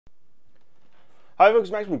Hi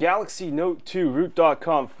folks, Max from Galaxy Note 2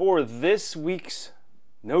 Root.com for this week's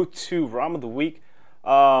Note 2 ROM of the week.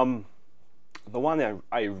 The one that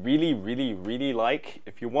I really like.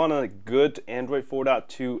 If you want a good Android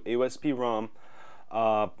 4.2 AOSP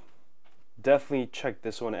ROM, definitely check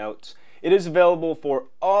this one out. It is available for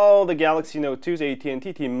all the Galaxy Note 2s,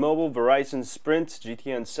 AT&T, T-Mobile, Verizon, Sprint,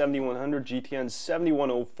 GTN 7100, GTN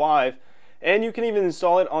 7105, and you can even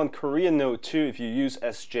install it on Korean Note 2 if you use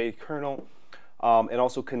SJ kernel. And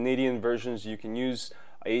also Canadian versions, you can use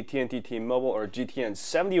AT&T, T-Mobile, or GTN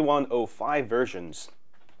 7105 versions.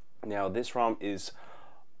 Now this ROM is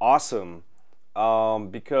awesome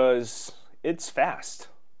because it's fast.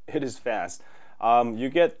 It is fast. You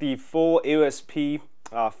get the full AOSP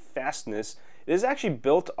fastness. It is actually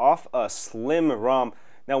built off a slim ROM.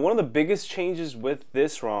 Now one of the biggest changes with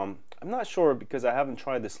this ROM, I'm not sure because I haven't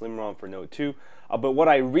tried the slim ROM for Note 2, but what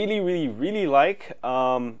I really like,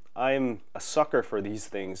 I'm a sucker for these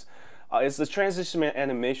things, is the transition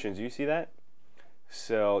animations. You see that?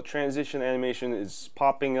 So transition animation is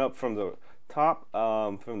popping up from the top,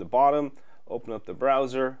 from the bottom. Open up the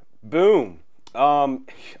browser, boom.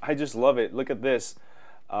 I just love it. Look at this.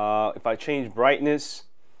 If I change brightness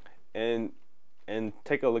and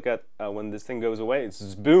take a look at when this thing goes away, it's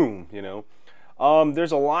just boom, you know.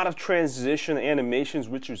 There's a lot of transition animations,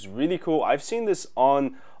 which is really cool. I've seen this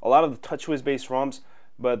on a lot of the TouchWiz based ROMs,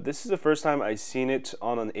 but this is the first time I've seen it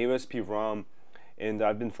on an AOSP ROM, and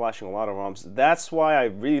I've been flashing a lot of ROMs. That's why I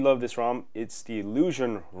really love this ROM. It's the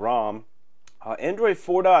Illusion ROM. Android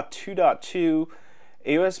 4.2.2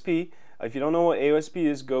 AOSP. If you don't know what AOSP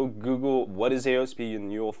is, go Google what is AOSP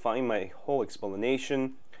and you'll find my whole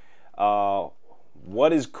explanation.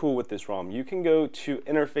 What is cool with this ROM? You can go to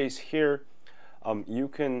interface here. You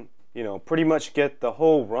can, pretty much get the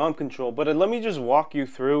whole ROM control, but let me just walk you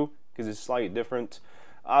through because it's slightly different.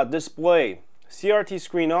 Display, CRT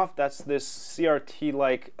screen off. That's this CRT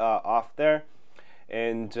like off there,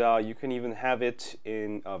 and you can even have it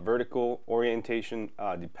in vertical orientation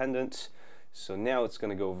dependent. So now it's going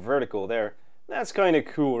to go vertical there. That's kind of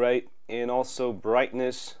cool, right? And also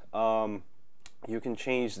brightness. You can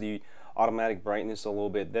change the automatic brightness a little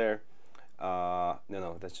bit there.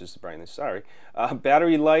 No, that's just the brightness, sorry.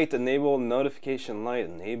 Battery light enabled, notification light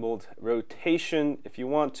enabled, rotation. If you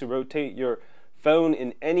want to rotate your phone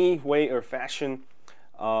in any way or fashion,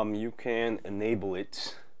 you can enable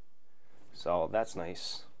it. So that's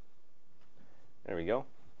nice. There we go.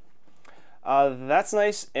 That's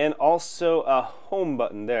nice, and also a home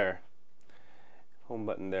button there. Home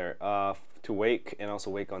button there to wake, and also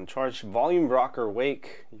wake on charge. Volume rocker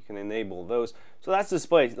wake, you can enable those. So that's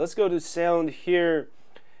display. Let's go to sound here,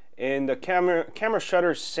 and the camera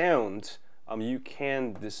shutter sound. You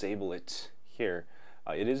can disable it here.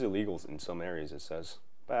 It is illegal in some areas, it says,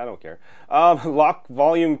 but I don't care. Lock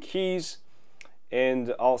volume keys, and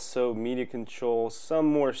also media control. Some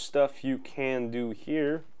more stuff you can do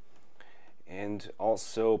here, and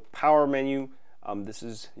also power menu. This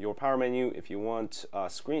is your power menu. If you want a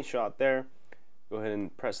screenshot there, go ahead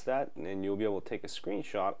and press that, and you'll be able to take a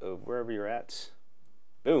screenshot of wherever you're at.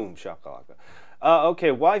 Boom, shakalaka. Okay,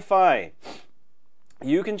 Wi-Fi.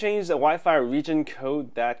 You can change the Wi-Fi region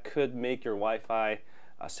code. That could make your Wi-Fi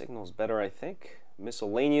signals better, I think.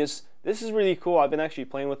 Miscellaneous. This is really cool. I've been actually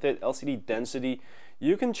playing with it. LCD density.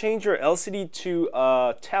 You can change your LCD to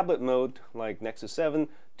tablet mode, like Nexus 7,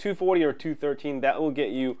 240 or 213. That will get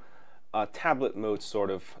you tablet mode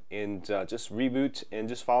sort of, and just reboot and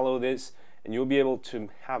just follow this, and you'll be able to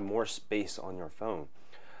have more space on your phone.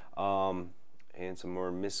 And some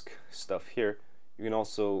more MISC stuff here. You can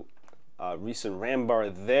also recent RAM bar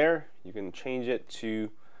there. You can change it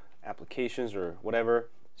to applications or whatever,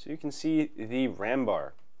 so you can see the RAM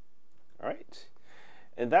bar. All right,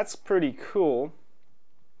 and that's pretty cool.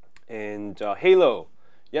 And Halo,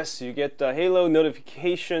 yes, you get Halo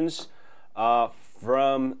notifications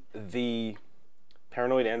from the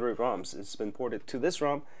Paranoid Android ROMs. It's been ported to this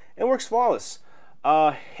ROM and works flawless.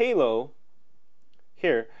 Halo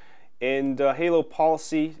here, and Halo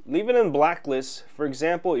policy, leave it in blacklist. For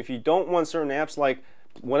example, if you don't want certain apps, like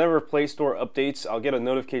whenever Play Store updates, I'll get a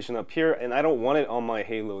notification up here, and I don't want it on my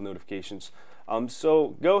Halo notifications.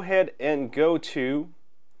 So go ahead and go to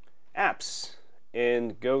apps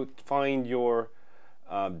and go find your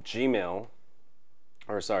Gmail,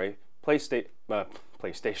 or sorry, PlayStation.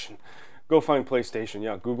 Go find PlayStation.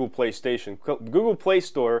 Yeah, Google PlayStation. Google Play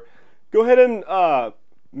Store. Go ahead and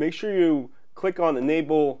make sure you click on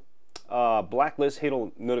enable blacklist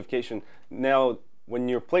Halo notification. Now, when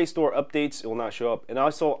your Play Store updates, it will not show up. And I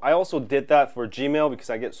also did that for Gmail because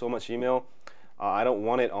I get so much email. I don't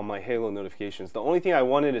want it on my Halo notifications. The only thing I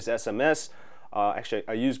wanted is SMS. Actually,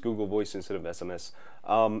 I use Google Voice instead of SMS.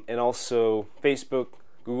 And also Facebook,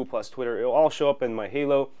 Google Plus, Twitter. It'll all show up in my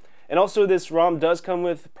Halo. And also this ROM does come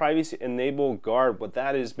with privacy enable guard. What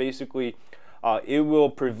that is basically, it will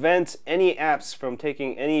prevent any apps from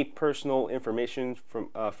taking any personal information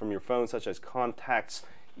from your phone, such as contacts,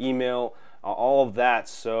 email, all of that.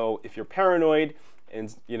 So if you're paranoid and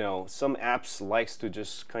some apps likes to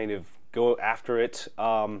just kind of go after it,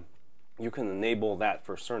 you can enable that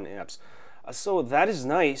for certain apps. So that is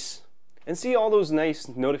nice. And see all those nice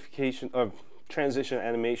notification of transition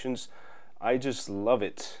animations. I just love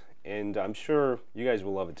it, and I'm sure you guys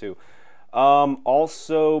will love it too.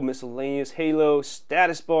 Also, Miscellaneous, Halo,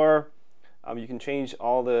 status bar. You can change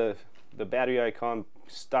all the battery icon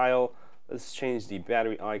style. Let's change the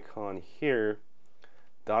battery icon here.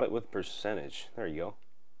 Dot it with percentage. There you go.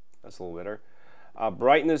 That's a little better.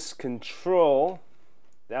 Brightness control.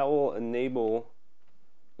 That will enable.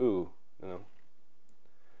 Ooh, no.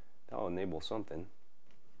 That'll enable something.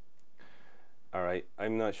 All right,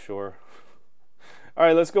 I'm not sure. All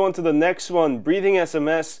right, let's go on to the next one. Breathing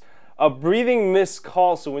SMS. A breathing missed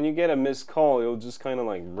call. So when you get a missed call, it'll just kind of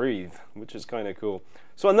like breathe, which is kind of cool.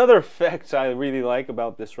 So another effect I really like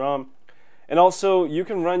about this ROM. And also, you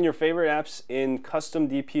can run your favorite apps in custom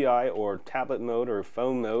DPI or tablet mode or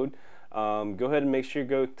phone mode. Go ahead and make sure you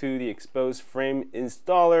go to the exposed frame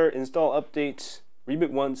installer, install updates,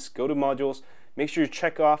 reboot once, go to modules. Make sure you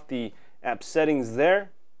check off the app settings there.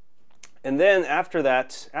 And then after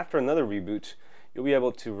that, after another reboot, you'll be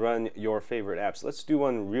able to run your favorite apps. Let's do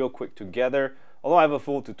one real quick together. Although I have a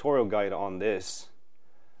full tutorial guide on this.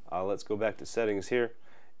 Let's go back to settings here.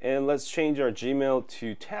 And let's change our Gmail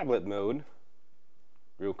to tablet mode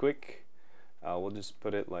real quick. We'll just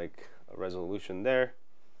put it like a resolution there.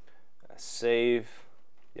 Save.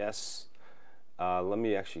 Yes. Let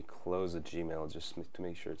me actually close the Gmail just to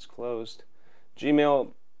make sure it's closed.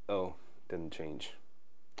 Gmail, oh, didn't change.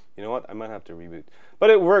 You know what? I might have to reboot. But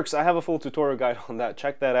it works. I have a full tutorial guide on that.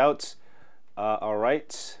 Check that out. All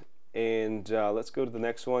right. And let's go to the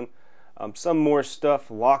next one. Some more stuff.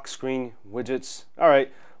 Lock screen, widgets. All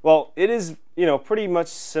right. Well, it is, pretty much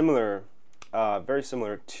similar, very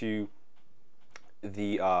similar to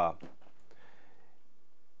the,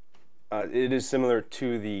 it is similar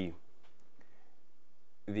to the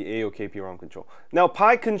AOKP ROM control. Now,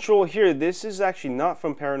 Pi control here, this is actually not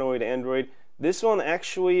from Paranoid Android. This one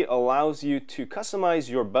actually allows you to customize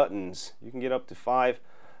your buttons. You can get up to 5.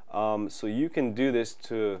 So you can do this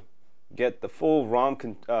to get the full ROM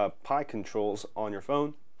Pi controls on your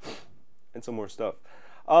phone and some more stuff.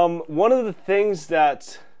 One of the things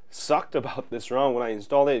that sucked about this ROM when I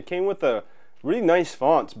installed it, it came with a really nice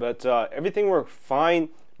font, but everything worked fine.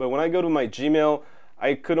 But when I go to my Gmail,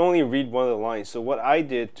 I could only read one of the lines. So what I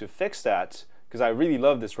did to fix that, because I really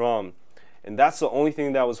love this ROM, and that's the only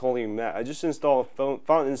thing that was holding me back, I just installed a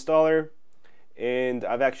font installer, and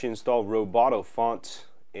I've actually installed Roboto font,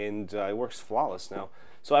 and it works flawless now.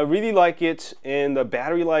 So I really like it, and the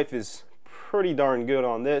battery life is pretty darn good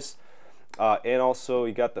on this. And also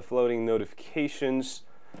you got the floating notifications.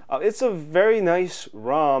 It's a very nice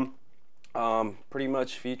ROM. Pretty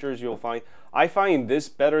much features you'll find. I find this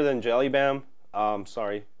better than Jellybam.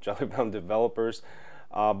 Sorry, Jellybam developers.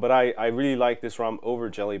 But I really like this ROM over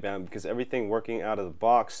Jellybam because everything working out of the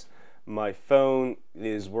box. My phone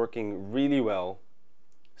is working really well.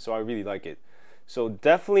 So I really like it. So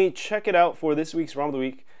definitely check it out for this week's ROM of the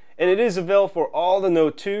Week. And it is available for all the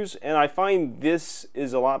Note 2s. And I find this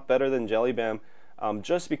is a lot better than Jellybam.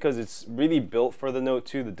 Just because it's really built for the Note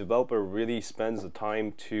 2. The developer really spends the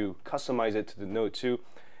time to customize it to the Note 2.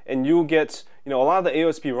 And you'll get, a lot of the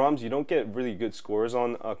AOSP ROMs, you don't get really good scores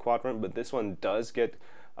on Quadrant, but this one does get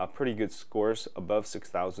pretty good scores above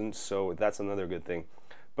 6,000, so that's another good thing.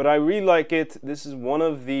 But I really like it. This is one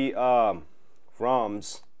of the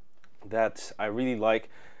ROMs that I really like.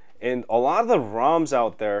 And a lot of the ROMs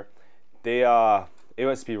out there, they AOSP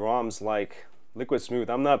ROMs like Liquid Smooth.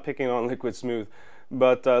 I'm not picking on Liquid Smooth,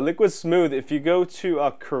 but Liquid Smooth, if you go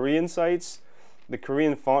to Korean sites, the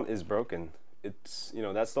Korean font is broken. It's,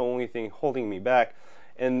 that's the only thing holding me back.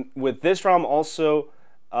 And with this ROM also,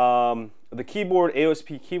 the keyboard,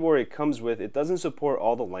 AOSP keyboard it comes with, it doesn't support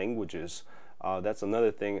all the languages. That's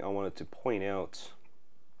another thing I wanted to point out.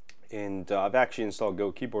 And I've actually installed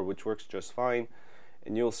Go Keyboard, which works just fine.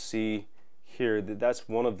 And you'll see here that that's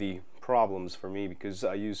one of the problems for me because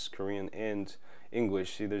I use Korean and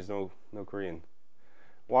English. See, there's no Korean.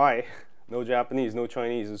 Why? No Japanese, no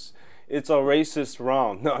Chinese. It's a racist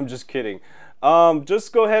ROM. No, I'm just kidding.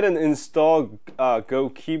 Just go ahead and install Go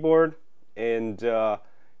Keyboard, and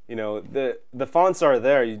you know, the fonts are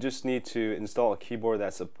there. You just need to install a keyboard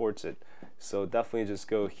that supports it. So definitely just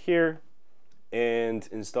go here and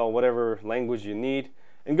install whatever language you need.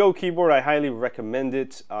 And Go Keyboard, I highly recommend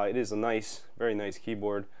it. It is a nice, very nice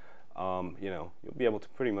keyboard. You know, you'll be able to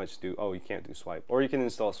pretty much do, oh, you can't do swipe, or you can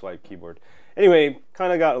install swipe keyboard. Anyway,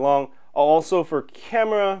 kind of got along. Also for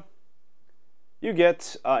camera, you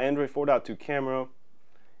get Android 4.2 camera,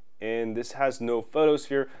 and this has no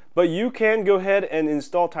photosphere, but you can go ahead and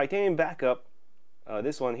install Titanium Backup,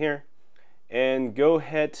 this one here, and go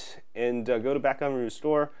ahead and go to Backup and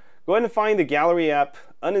Restore. Go ahead and find the gallery app,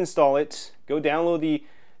 uninstall it, go download the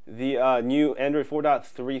new Android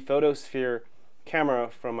 4.3 photosphere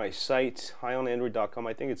camera from my site, HighOnAndroid.com.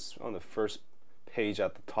 I think it's on the first page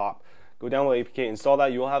at the top. Go download APK, install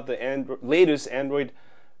that. You'll have the latest Android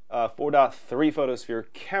 4.3 photosphere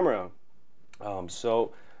camera.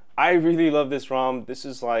 So I really love this ROM. This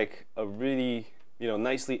is like a really, you know,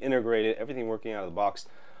 nicely integrated, everything working out of the box,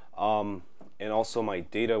 and also my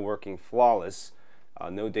data working flawless.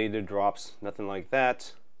 No data drops, nothing like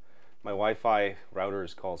that. My Wi-Fi router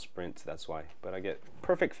is called Sprint, that's why. But I get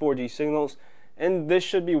perfect 4G signals, and this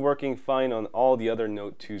should be working fine on all the other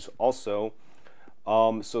Note 2s also.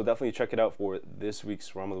 So definitely check it out for this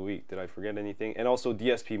week's ROM of the week. Did I forget anything? And also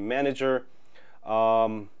DSP Manager.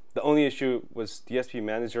 The only issue was DSP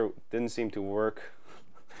Manager didn't seem to work.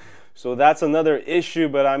 So that's another issue,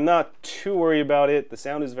 but I'm not too worried about it. The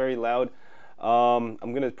sound is very loud. I'm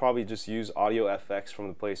going to probably just use Audio FX from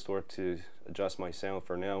the Play Store to adjust my sound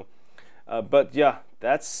for now. But yeah,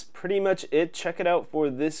 that's pretty much it. Check it out for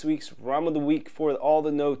this week's ROM of the week for all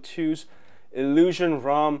the Note 2s. Illusion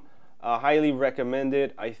ROM, highly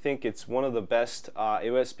recommended. I think it's one of the best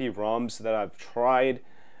USB ROMs that I've tried.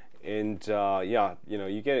 And yeah, you know,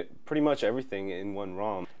 you get pretty much everything in one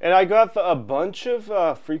ROM. And I got a bunch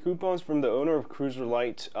of free coupons from the owner of Cruiser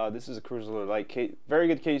Lite. This is a Cruiser Lite case, very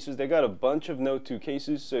good cases. They got a bunch of Note 2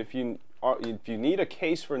 cases. So if you need a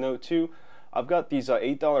case for Note 2, I've got these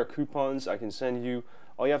 $8 coupons I can send you.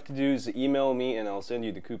 All you have to do is email me, and I'll send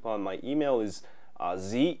you the coupon. My email is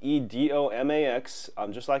zedomax,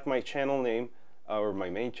 just like my channel name, or my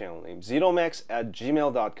main channel name,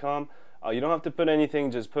 zedomax@gmail.com. You don't have to put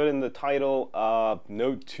anything, just put in the title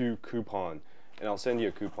Note 2 coupon, and I'll send you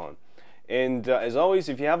a coupon. And as always,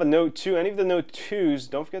 if you have a Note 2, any of the Note 2s,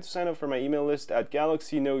 don't forget to sign up for my email list at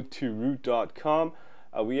galaxynote2root.com.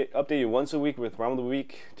 We update you once a week with ROM of the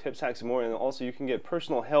Week, tips, hacks, and more. And also you can get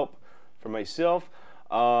personal help from myself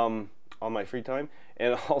on my free time.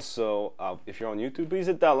 And also, if you're on YouTube, please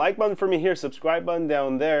hit that like button for me here, subscribe button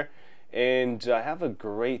down there. And have a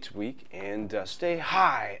great week, and stay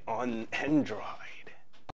high on Android.